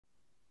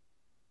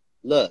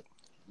Look,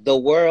 the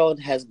world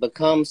has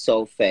become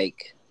so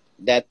fake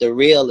that the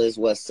real is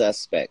what's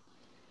suspect.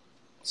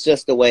 It's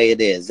just the way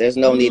it is. There's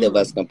no need of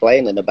us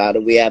complaining about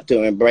it. We have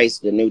to embrace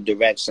the new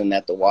direction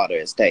that the water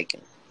is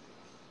taking.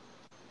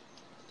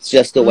 It's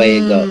just the way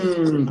it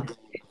goes.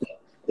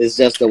 It's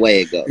just the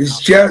way it goes. It's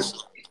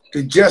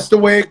just the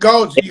way it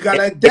goes. You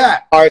gotta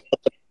adapt. Part of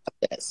the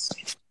process.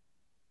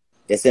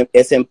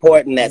 It's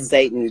important that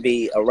Satan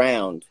be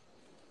around.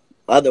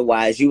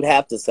 Otherwise, you'd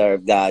have to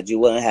serve God. You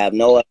wouldn't have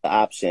no other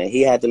option.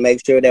 He had to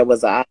make sure there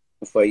was an option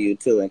for you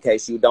too, in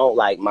case you don't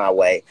like my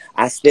way.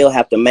 I still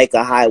have to make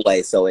a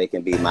highway so it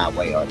can be my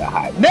way or the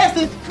highway.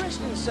 Message.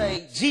 Christians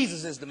say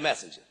Jesus is the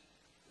messenger.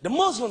 The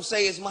Muslims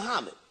say it's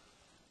Muhammad.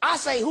 I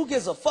say, who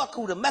gives a fuck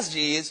who the messenger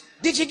is?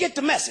 Did you get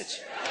the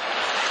message?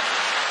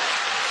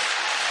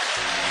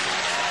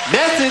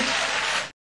 Message.